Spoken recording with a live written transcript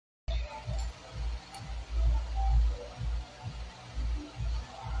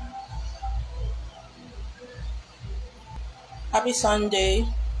Happy Sunday.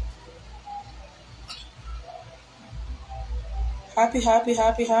 Happy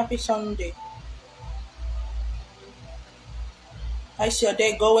Sunday. How's your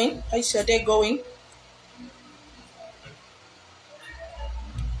day going?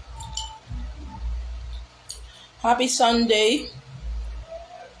 Happy Sunday.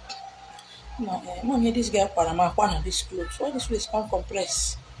 Mommy, this girl Paramapana, this clothes. Why this place can't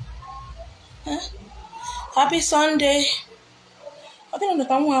compress? Huh? Happy Sunday. I don't know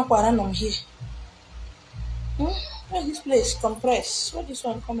if I'm here. Why this place compress? Why this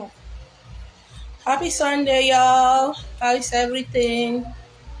one come up? Happy Sunday, y'all. How's everything?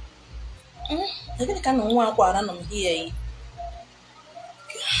 I think I know here.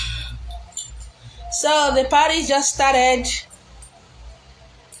 So the party just started.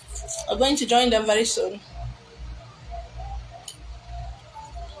 I'm going to join them very soon.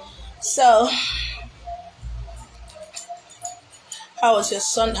 So, how was your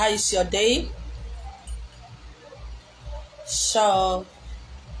son? How is your day? So,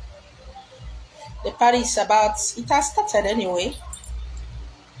 the party is about, it has started anyway.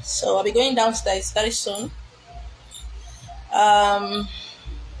 So, I'll be going downstairs very soon. As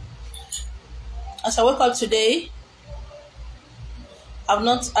I woke up today, I've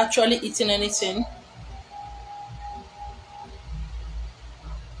not actually eaten anything.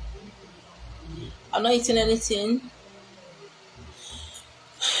 I'm not eating anything.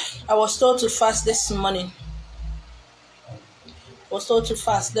 I was told to fast this morning.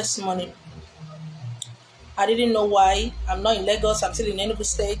 I didn't know why. I'm not in Lagos. I'm still in Enugu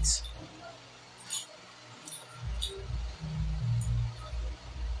State.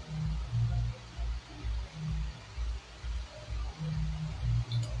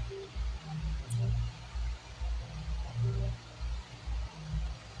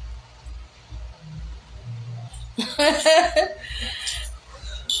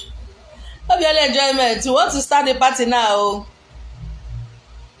 Hope you all enjoyment. You want to start the party now?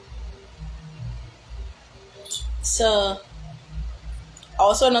 So, I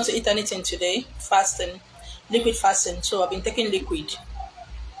also not to eat anything today. Fasting, liquid fasting. So I've been taking liquid.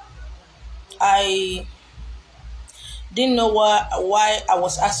 I didn't know why I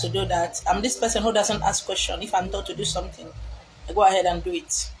was asked to do that. I'm this person who doesn't ask questions. If I'm told to do something, I go ahead and do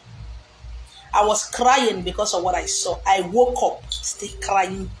it. I was crying because of what I saw. I woke up, still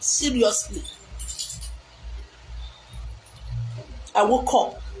crying seriously. I woke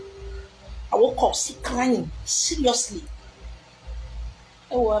up, still crying seriously.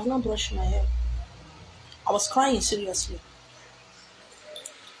 Oh, I've not brushed my hair. I was crying seriously.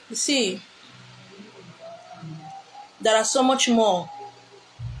 You see, there are so much more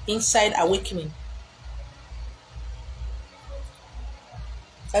inside awakening.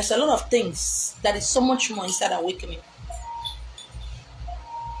 There's a lot of things that is so much more inside awakening.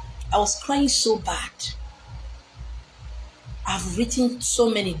 I was crying so bad. I've written so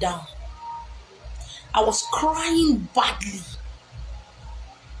many down. I was crying badly.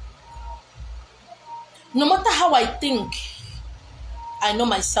 No matter how I think, I know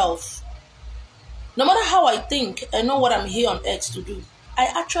myself. No matter how I think, I know what I'm here on earth to do. I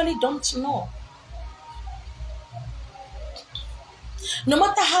actually don't know. No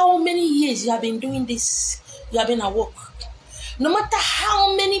matter how many years you have been doing this, you have been at work. No matter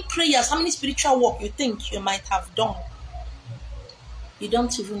how many prayers, how many spiritual work you think you might have done, you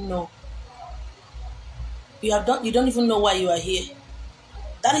don't even know. You don't even know why you are here.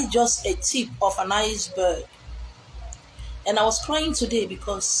 That is just a tip of an iceberg. And I was crying today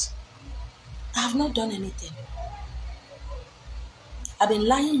because I have not done anything. I've been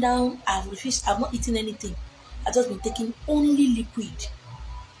lying down, I've refused, I've not eaten anything. I've just been taking only liquid.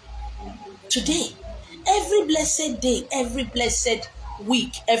 Today, every blessed day, every blessed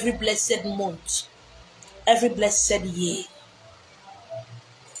week, every blessed month, every blessed year,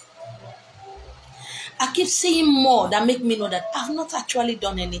 I keep saying more that make me know that I've not actually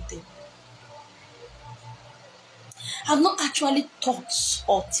done anything. I've not actually taught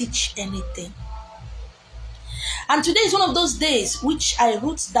or teach anything. And today is one of those days which I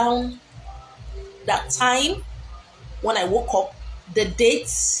wrote down that time when I woke up, the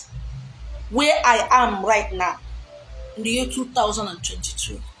dates, where I am right now, in the year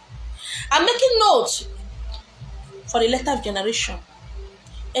 2022. I'm making notes for the later generation.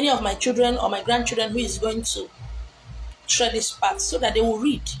 Any of my children or my grandchildren who is going to tread this path so that they will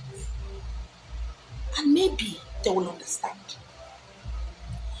read. And maybe they will understand.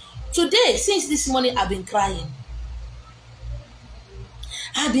 Today, since this morning, I've been crying.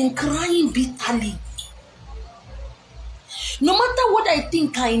 I've been crying bitterly. No matter what I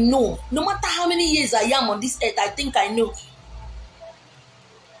think I know, no matter how many years I am on this earth, I think I know.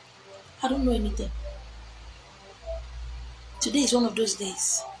 I don't know anything. Today is one of those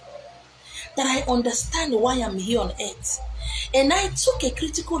days that I understand why I'm here on earth. And I took a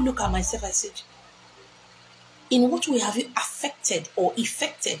critical look at myself. I said, in what way have you affected or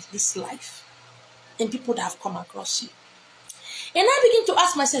effected this life and people that have come across you? And I begin to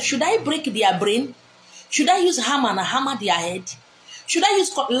ask myself, should I break their brain? Should I use hammer and hammer their head? Should I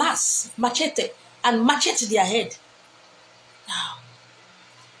use cutlass, machete, and machete their head? No,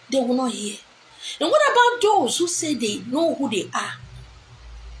 they will not hear. And what about those who say they know who they are?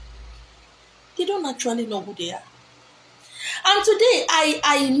 They don't actually know who they are. And today,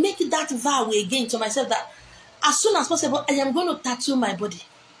 I make that vow again to myself that as soon as possible, I am going to tattoo my body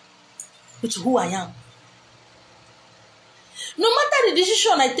with who I am. No matter the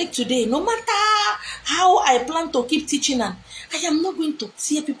decision I take today, no matter how I plan to keep teaching, and I am not going to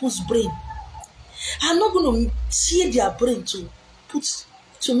tear people's brain. I'm not going to tear their brain to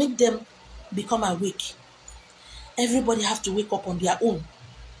make them become awake. Everybody have to wake up on their own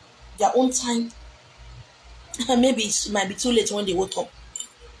time. Maybe it might be too late when they wake up.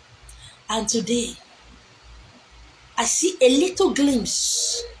 And today, I see a little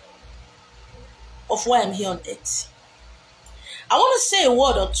glimpse of why I'm here on earth. I want to say a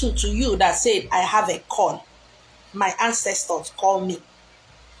word or two to you that said, I have a call. My ancestors call me.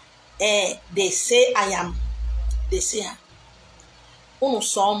 They say I am. They say,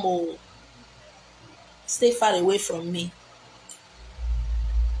 stay far away from me.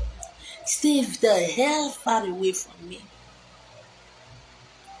 Stay the hell far away from me.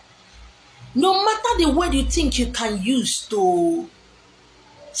 No matter the word you think you can use to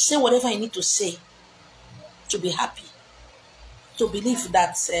say whatever you need to say to be happy, to believe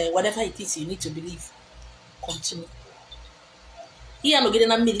that whatever it is you need to believe, continue.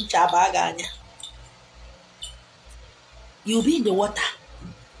 You'll be in the water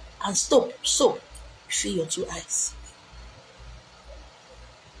and stop, so fill your two eyes.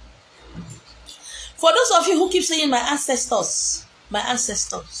 For those of you who keep saying my ancestors,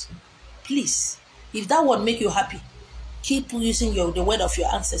 please, if that word make you happy, keep using the word of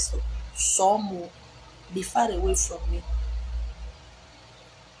your ancestor. Some will be far away from me.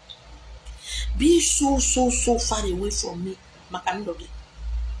 Be so far away from me. Makandoge.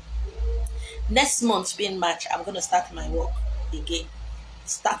 Next month being March, I'm going to start my work again.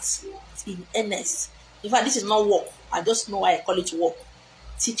 Start in earnest. In fact, this is not work. I just know why I call it work.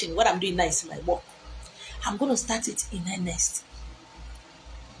 Teaching. What I'm doing now is my work. I'm going to start it in earnest.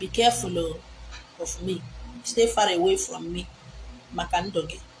 Be careful of me. Stay far away from me.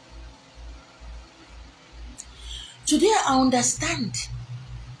 Makandoge. Today I understand.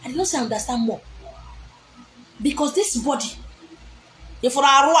 I did not say I understand more. Because this body, it's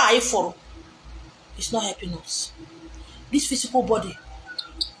not helping us. This physical body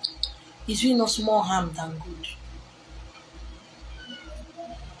is doing us more harm than good.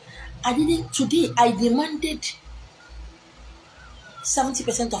 Today I demanded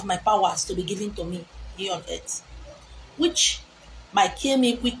 70% of my powers to be given to me here on earth, which might kill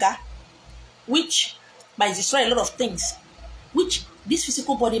me quicker, which might destroy a lot of things, which this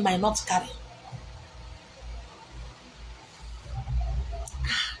physical body might not carry.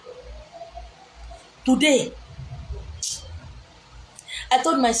 Today, I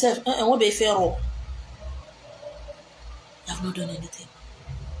told myself, I won't be fair. I have not done anything.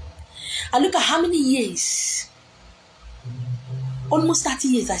 I look at how many years, almost 30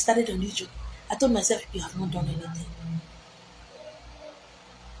 years I started on YouTube. I told myself, you have not done anything.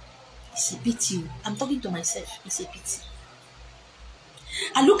 It's a pity. I'm talking to myself. It's a pity.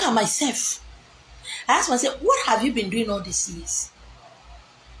 I look at myself. I ask myself, what have you been doing all these years?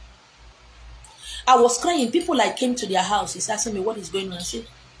 I was crying. People like came to their house. He's asking me what is going on. I said,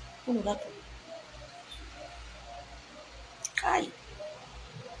 oh no, that. Hi.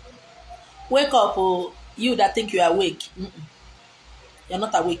 Wake up, oh, you that think you are awake. You're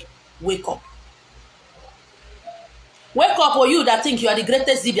not awake. Wake up. Wake up, or you that think you are the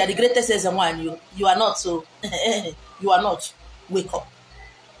greatest Zib, you are the greatest SM1. You are not, so you are not. Wake up.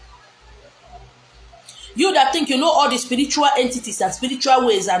 You that think you know all the spiritual entities and spiritual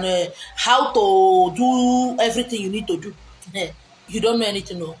ways and how to do everything you need to do. You don't know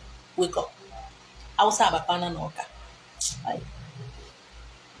anything, no. Wake up. I was have a pana noka. Hey.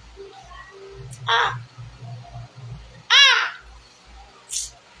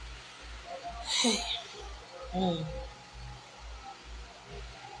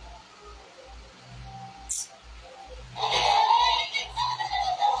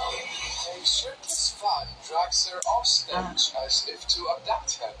 Drags her off stage as if to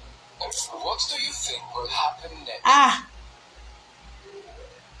abduct her. What do you think will happen next?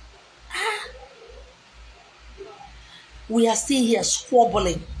 we are still here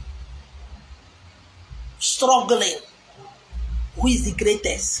squabbling, struggling. Who is the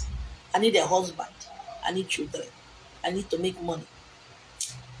greatest? I need a husband. I need children. I need to make money.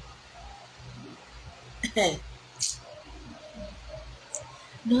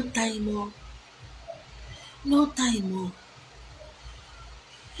 No time more. No time more.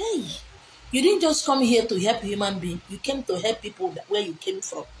 Hey, you didn't just come here to help human beings. You came to help people where you came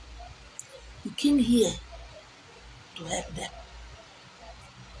from. You came here to help them.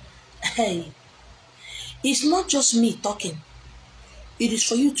 Hey, it's not just me talking. It is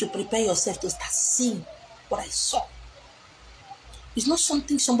for you to prepare yourself to start seeing what I saw. It's not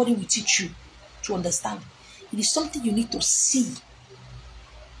something somebody will teach you to understand. It is something you need to see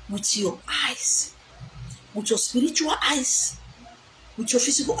with your eyes, with your spiritual eyes, with your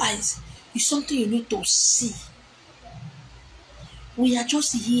physical eyes. It's something you need to see. We are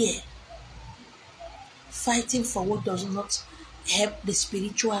just here fighting for what does not help the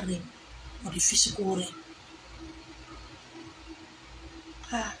spiritual realm or the physical realm.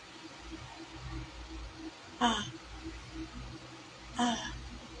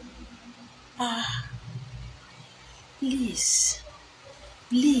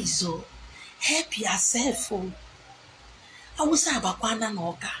 Please, oh, help yourself. Oh. I was saying about Kwana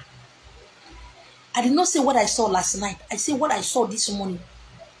Noka. I did not say what I saw last night. I say what I saw this morning.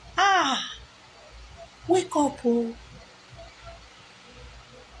 Wake up, oh.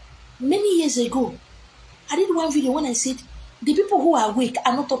 Many years ago, I did one video when I said, the people who are awake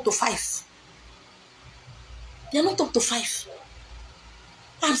are not up to 5. They are not up to 5.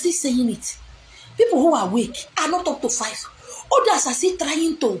 I'm still saying it. People who are awake are not up to 5. Others are still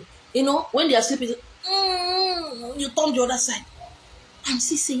trying to, when they are sleeping, you turn the other side. I'm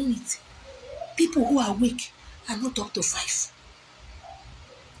still saying it. People who are awake are not up to 5.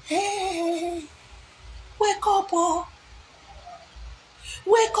 Hey, wake up, oh.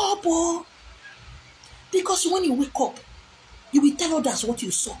 Wake up, oh. Because when you wake up, you will tell others what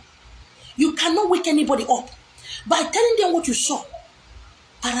you saw. You cannot wake anybody up. By telling them what you saw,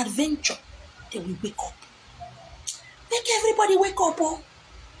 peradventure, they will wake up. Make everybody wake up, oh.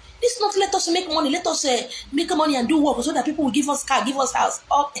 This is not let us make money. Let us make money and do work so that people will give us car, give us house.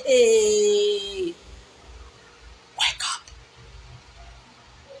 Oh, hey. Wake up.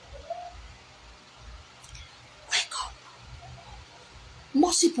 Wake up.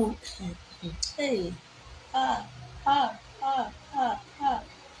 Most people, hey,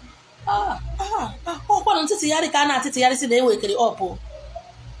 what on titi yari kana titi yari si they wake up, oh.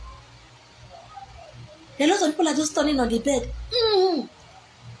 A lot of people are just turning on the bed.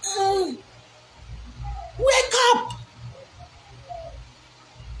 Wake up!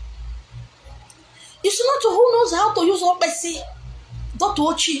 It's not who knows how to use OPC. Don't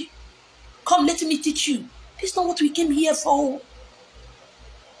watch it. Come, let me teach you. This is not what we came here for.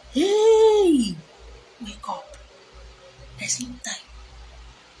 Hey! Wake up. There's no time.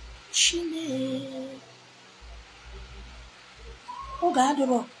 Shine. Oh, God,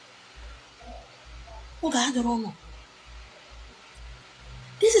 no.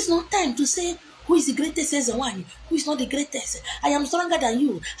 This is not time to say who is the greatest as one, who is not the greatest. I am stronger than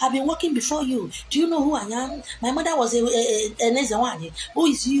you. I've been working before you. Do you know who I am? My mother was an Ezewani. Who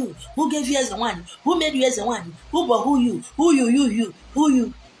is you? Who gave you Ezewani? Who made you Ezewani? Who you? Who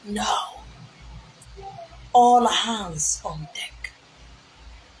you? No. All hands on deck.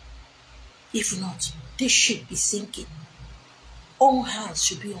 If not, this ship is sinking. All hands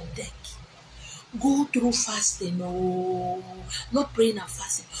should be on deck. Go through fasting. No, not praying and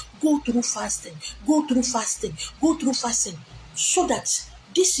fasting. Go through fasting. Go through fasting. Go through fasting. So that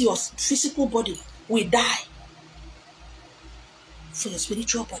this your physical body will die for your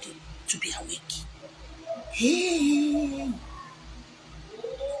spiritual body to be awake. Hey.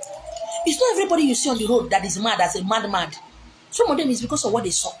 It's not everybody you see on the road that is mad as a mad. Some of them is because of what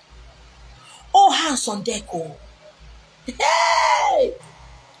they saw. All hands on deck. Oh. Hey.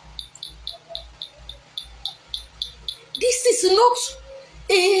 This is not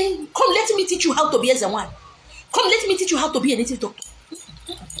come, let me teach you how to be as a one. Come, let me teach you how to be a native doctor.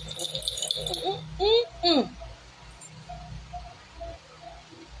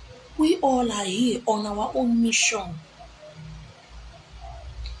 We all are here on our own mission.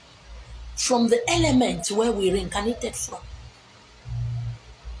 From the element where we reincarnated from.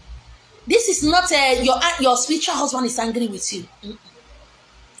 This is not your spiritual husband is angry with you.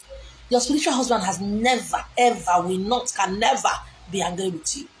 Your spiritual husband has never, ever, can never be angry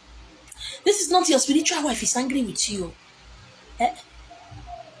with you. This is not your spiritual wife is angry with you. If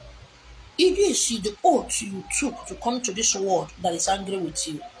you see the oath you took to come to this world that is angry with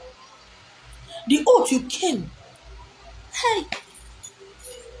you, the oath you came Hey.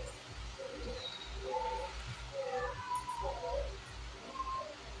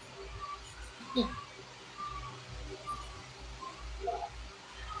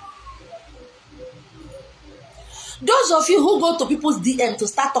 Those of you who go to people's DM to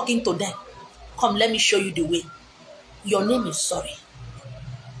start talking to them, come, let me show you the way. Your name is sorry.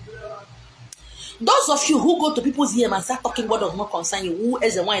 Those of you who go to people's DM and start talking what does not concern you, who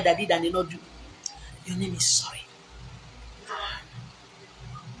is the one that did and did not do, your name is sorry.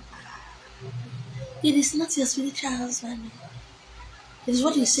 It is not your spiritual husband. It is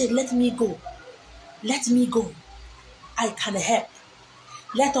what you said, let me go. Let me go. I can help.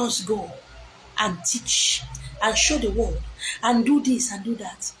 Let us go and teach and show the world and do this and do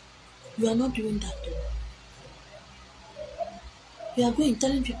that. You are not doing that though. You are going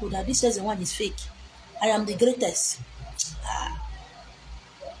telling people that this is the one is fake. I am the greatest.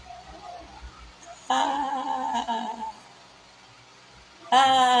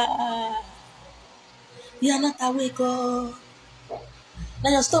 You are not awake. Oh. Now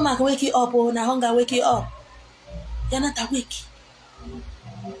your stomach wake you up. Oh, now hunger wake you up. You are not awake.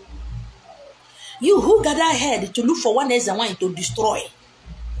 You who gather ahead to look for one as the one to destroy.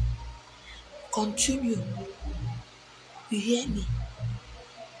 Continue. You hear me?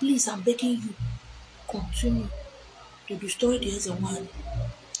 Please, I'm begging you. Continue to destroy the other one.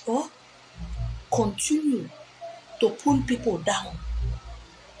 Or continue to pull people down.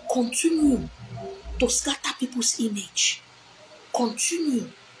 Continue to scatter people's image. Continue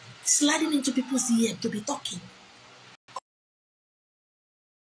sliding into people's ear to be talking.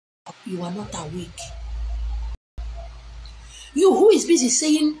 You are not awake. You who is busy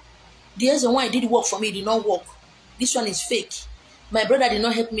saying, the other one did work for me, did not work. This one is fake. My brother did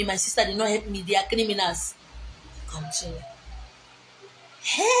not help me. My sister did not help me. They are criminals. Continue.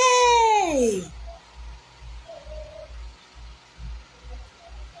 Hey!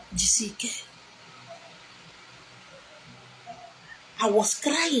 GCK. I was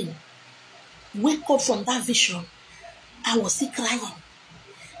crying. Wake up from that vision. I was still crying.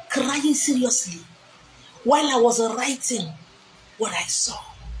 Crying seriously. While I was writing what I saw.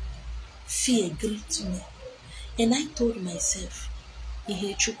 Fear gripped me. And I told myself,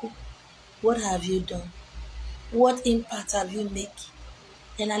 Ihechukwu, what have you done? What impact have you made?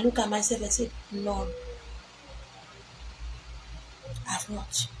 And I look at myself and say, none. I've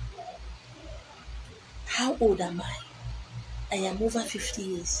not. How old am I? I am over 50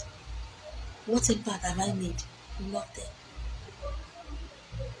 years. What impact have I made? Nothing.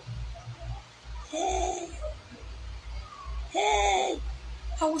 Hey. Hey.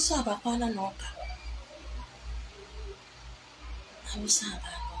 I was so about Noka.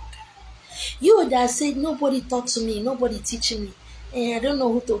 You that said nobody taught to me, nobody teaching me, and I don't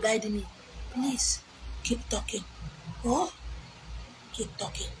know who to guide me. Please keep talking. Oh, keep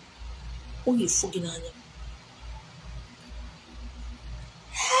talking. Oh, you fucking on them.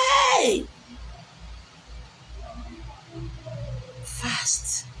 Hey,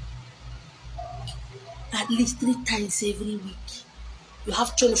 fast. At least 3 times every week. You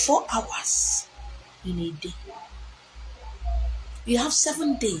have 24 hours in a day. You have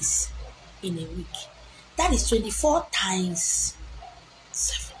 7 days in a week. That is 24 times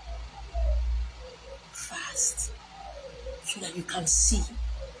 7. Fast. So that you can see.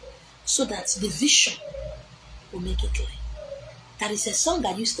 So that the vision will make it clear. That is a song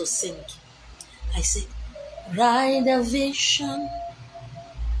I used to sing. I said, write a vision,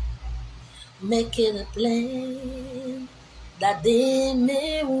 make it plain, that they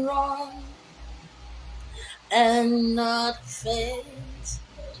may run and not faint.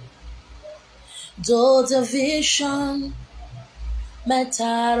 Though the vision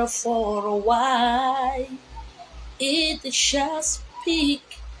matter for a while, it shall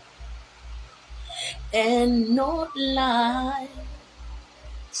speak and not lie.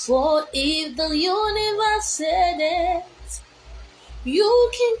 For if the universe said it,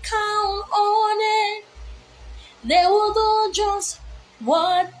 you can count on it. They will do just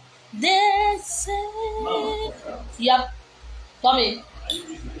what they say. Yep. Tommy.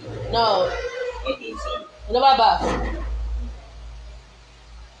 No. Okay, sorry. Never back.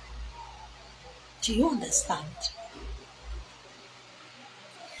 Do you understand?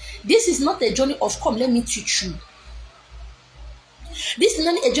 This is not a journey of come, let me teach you. This is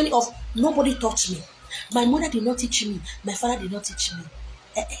not a journey of nobody taught me. My mother did not teach me. My father did not teach me.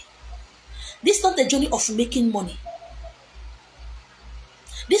 This is not a journey of making money.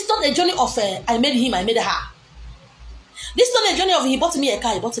 This is not a journey of I made him, I made her. This is not a journey of he bought me a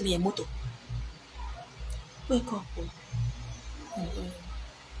car, he bought me a motor. Wake up. Oh.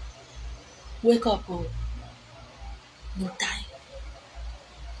 Wake up. Oh. No time.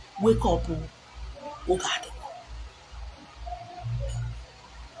 Wake up, oh God.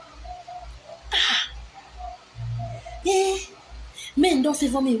 Yeah. Men don't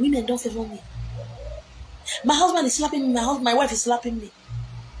favor me, women don't favor me. My husband is slapping me, my wife is slapping me.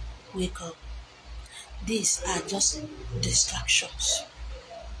 Wake up. These are just distractions.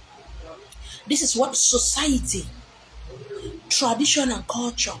 This is what society, tradition and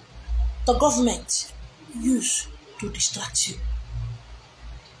culture, the government use to distract you.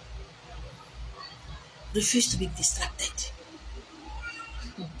 Refuse to be distracted.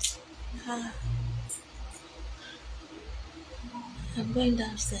 I'm going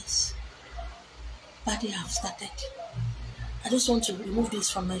downstairs. Party have started. I just want to remove this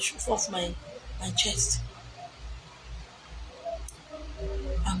from off my chest.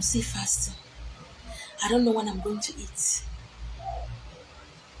 I'm still fasting. I don't know when I'm going to eat.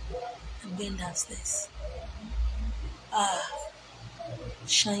 I'm going downstairs.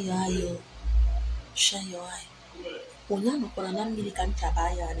 Shine your eye. Shine your eye.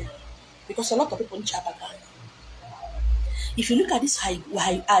 Because a lot of people in Chabaga. If you look at this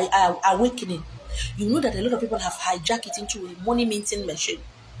awakening, you know that a lot of people have hijacked it into a money minting machine,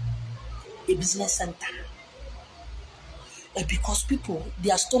 a business center. Because people,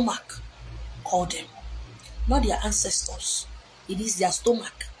 their stomach called them, not their ancestors. It is their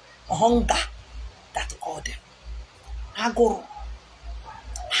stomach, hunger, that called them. Agoro.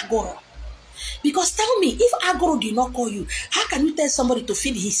 Because tell me, if Agoro did not call you, how can you tell somebody to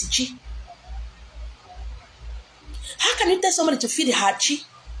feed his chi? How can you tell somebody to feed her chi?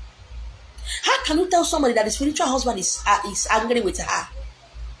 How can you tell somebody that the spiritual husband is angry with her?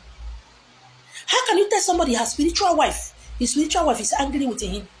 How can you tell somebody her spiritual wife, his spiritual wife is angry with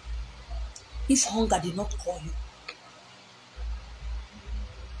him? If hunger did not call you.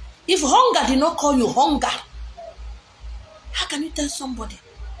 If hunger did not call you hunger, how can you tell somebody,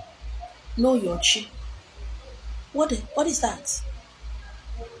 know your chi? What is that?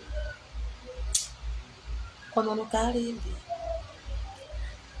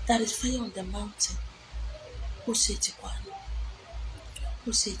 That is fire on the mountain. Who said it one?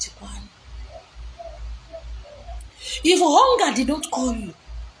 Who said it one? If hunger did not call you,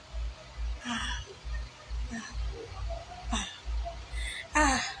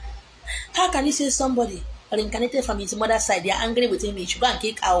 how can you say somebody reincarnated from his mother's side, they are angry with him, he should go and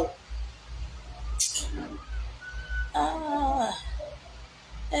kick out?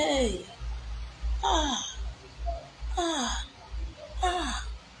 Hey.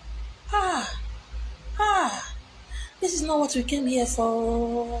 This is not what we came here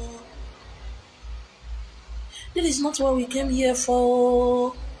for. This is not what we came here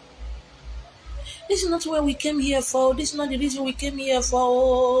for. This is not what we came here for. This is not the reason we came here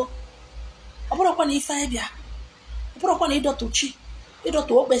for. Aborokwa ife bia. Aborokwa na idotuchi.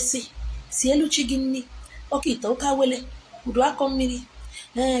 Idotu okpesi. Si eluchi gini. Okita oka wele. Udu akomiri.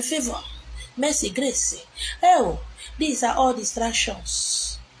 Favor. Mercy, grace. Oh, these are all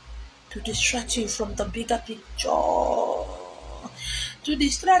distractions to distract you from the bigger picture, to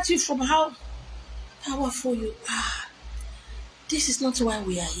distract you from how powerful you are. This is not why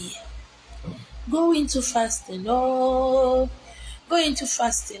we are here. Go into fasting. No, go into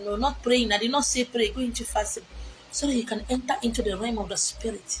fasting. No, not praying. I did not say pray. Go into fasting so that you can enter into the realm of the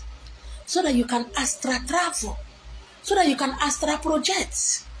spirit, so that you can astral travel, so that you can astral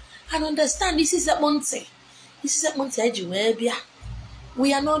project. And understand this is a Monte. This is a Monte.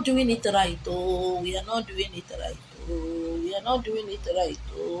 We are not doing it right. Oh, we are not doing it right. Oh, we are not doing it right.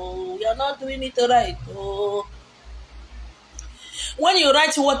 Oh, we are not doing it right. Oh. When you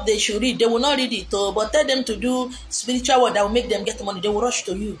write what they should read, they will not read it. Oh, but tell them to do spiritual work that will make them get money. They will rush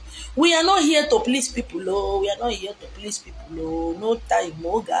to you. We are not here to please people. Oh, we are not here to please people. Oh, no time.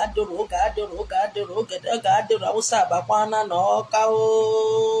 Oh God, oh God, oh God, oh God, oh God, oh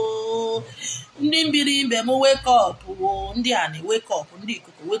God, ndị mbiri mbe m wake up o, ndị ani wake up, ndị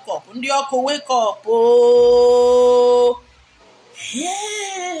ikuku wake up, ndị ọkụ wake up o.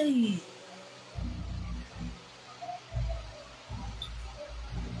 Hey,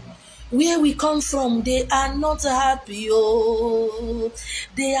 where we come from, they are not happy. Oh,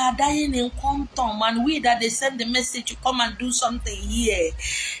 they are dying in quantum, and we that they send the message to come and do something here.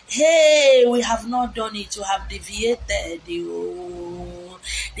 Hey, we have not done it. We have deviated. Oh,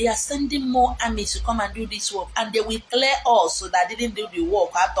 they are sending more armies to come and do this work, and they will clear us so that they didn't do the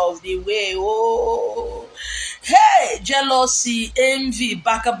work out of the way. Oh, hey, jealousy, envy,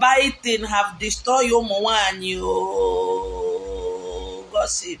 backbiting have destroyed your money. Oh,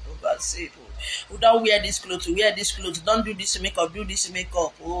 gossip. Don't wear this clothes, wear this clothes, don't do this makeup, do this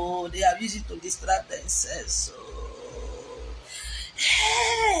makeup. Oh, they have used it to distract themselves.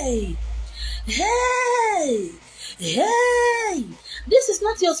 Hey, hey, hey. This is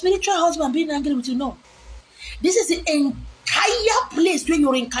not your spiritual husband being angry with you, no. This is the entire place where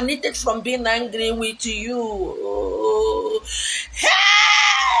you're incarnated from being angry with you. Oh.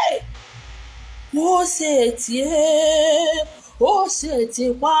 Hey! Oh, say it, yeah. Oh, say it,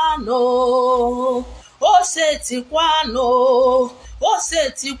 Wano. Oh, say it, Wano. Oh, say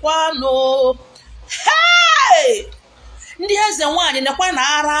it, Wano. Hey! There's the one in the one.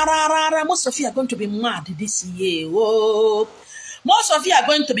 Most of you are going to be mad this year. Oh. Most of you are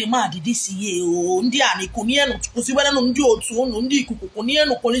going to be mad this year. Oh, Ndiani Kuniano, Kusibana Ndio Tunu, Ndiku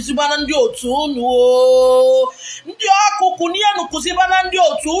Kuniano, Kulisibana Ndio Tunu, Ndiaku Kuniano, Kusibana Ndio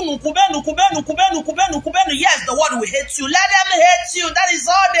Tunu, Kubenu. Yes, the world will hate you. Let them hate you. That is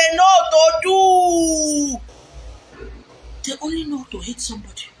all they know to do. They only know to hate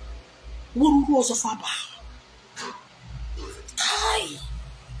somebody. Who was a father? Hi.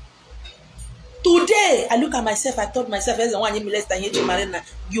 Today, I look at myself, I told myself, as the one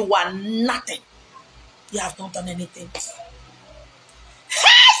you are nothing. You have not done anything.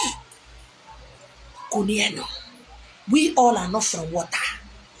 Hey! Kunieno. We all are not from water.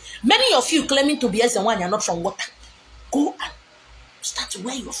 Many of you claiming to be as the one you're not from water. Go and start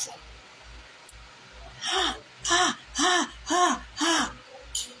where you're from. Ha.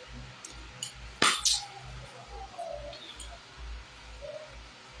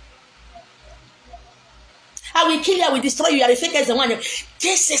 I will kill you, I will destroy you, you are a fake as the one.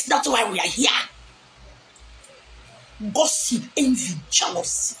 This is not why we are here. Gossip, envy,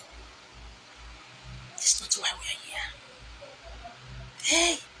 jealousy. This is not why we are here.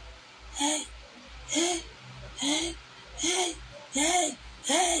 Hey.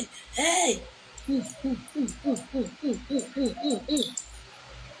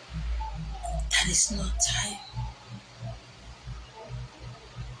 That is not time.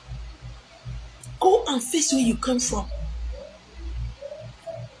 Go and face where you come from.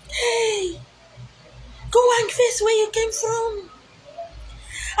 Hey, go and face where you came from.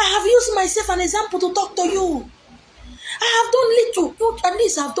 I have used myself an example to talk to you. I have done little. At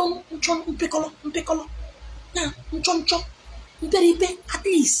least I have done mpekolo. At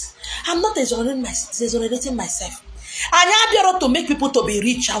least I'm not exonerating myself. And I'm here to make people to be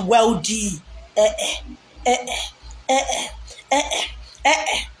rich and wealthy.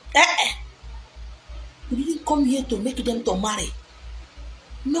 We didn't come here to make them to marry.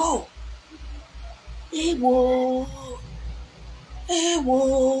 No. Ewo.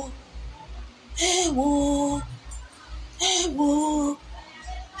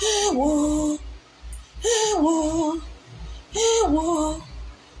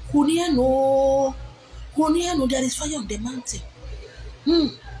 Kuniano, there is fire on the mountain.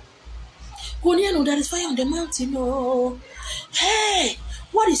 Kuniano, there is fire on the mountain. No. Hey,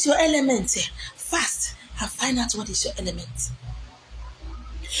 what is your element? Fast and find out what is your element.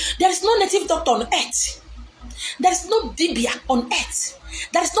 There is no native doctor on earth. There is no Dibia on earth.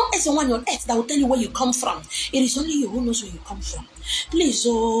 There is no someone on earth that will tell you where you come from. It is only you who knows where you come from. Please,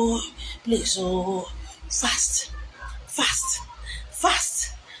 fast,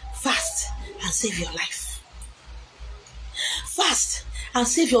 and save your life. Fast and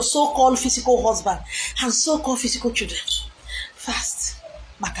save your so-called physical husband and so-called physical children. Fast.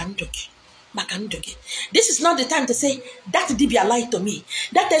 Makandoki. This is not the time to say that Dibia lied to me.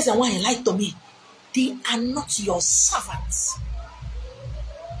 That is the one he lied to me. They are not your servants.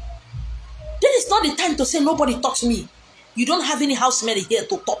 This is not the time to say nobody talks to me. You don't have any housemaid here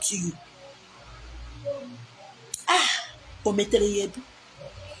to talk to you. Ometereyebu.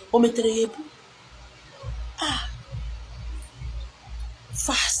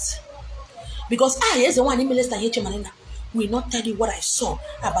 Fast. Because here's the one in Melesta Marina. Will not tell you what I saw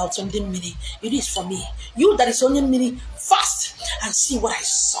about something mini. It is for me. You that is only mini, fast and see what I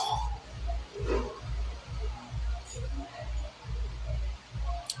saw.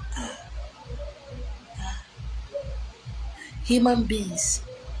 Human beings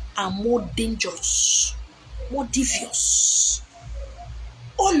are more dangerous, more devious,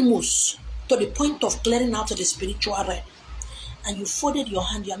 almost to the point of clearing out of the spiritual realm. And you folded your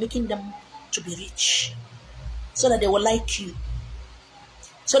hand, you are making them to be rich. So that they will like you.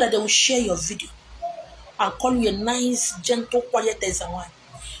 So that they will share your video. And call you a nice, gentle, quiet as one.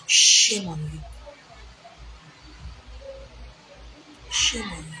 Shame on you. Shame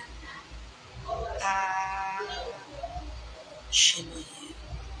on you. Shame on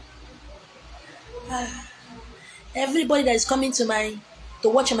you. Everybody that is coming to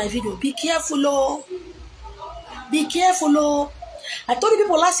watch my video, be careful, oh. Be careful, oh. I told you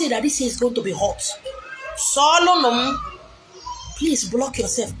people last year that this year is going to be hot. Please block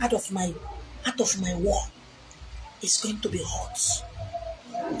yourself out of my wall. It's going to be hot.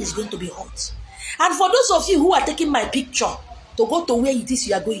 It's going to be hot. And for those of you who are taking my picture to go to where it is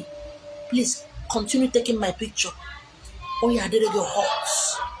you are going, please continue taking my picture. Oh, yeah, there you go, hot.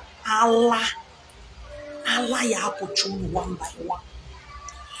 Allah, ya put you one by one.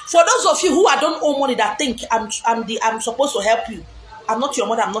 For those of you who I don't owe money that think I'm supposed to help you, I'm not your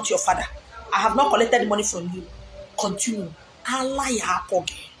mother, I'm not your father. I have not collected money from you. Continue. Allah ya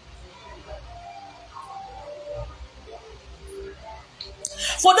poge.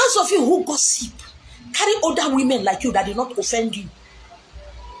 For those of you who gossip, carry other women like you that did not offend you.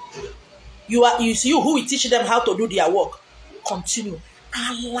 You see who will teach them how to do their work. Continue.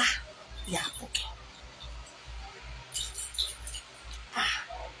 Allah ya poge.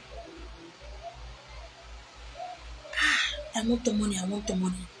 I want the money, I want the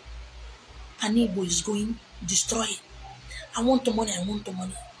money. Anibo is going, destroy it. I want the money, I want the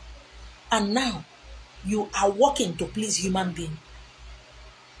money. And now, you are working to please human beings.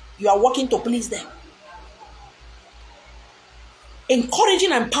 You are working to please them.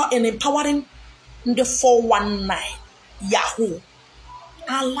 Encouraging and empowering the 419 Yahoo.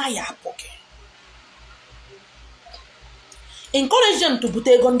 Allah ya poke. Encourage them to put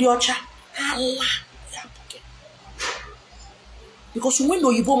a gun the ocha. Allah. Because when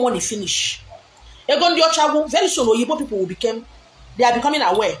Oyibo money finish, very soon Oyibo people will they are becoming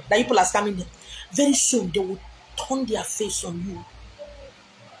aware that people are scamming them. Very soon they will turn their face on you.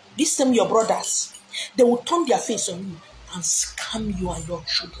 This same your brothers, they will turn their face on you and scam you and your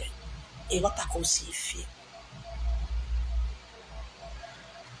children.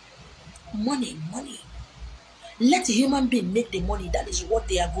 Money. Let a human being make the money. That is what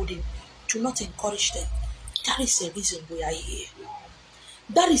they are good in. Do not encourage them. That is the reason we are here.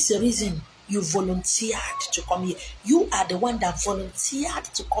 That is the reason you volunteered to come here. You are the one that volunteered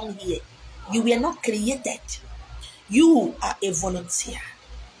to come here. You were not created. You are a volunteer.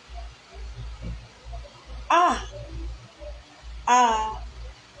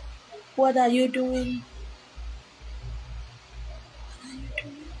 What are you doing?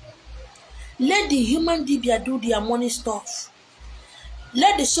 Let the human dibia do their money stuff.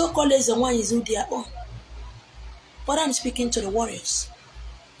 Let the so-called ones do their own. But I'm speaking to the warriors,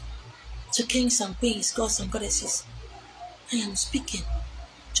 to kings and queens, gods and goddesses. I am speaking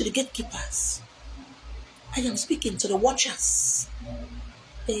to the gatekeepers. I am speaking to the watchers.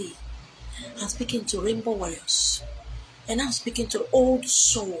 Hey, I'm speaking to rainbow warriors. And I'm speaking to old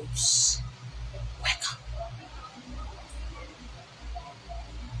souls. Wake up.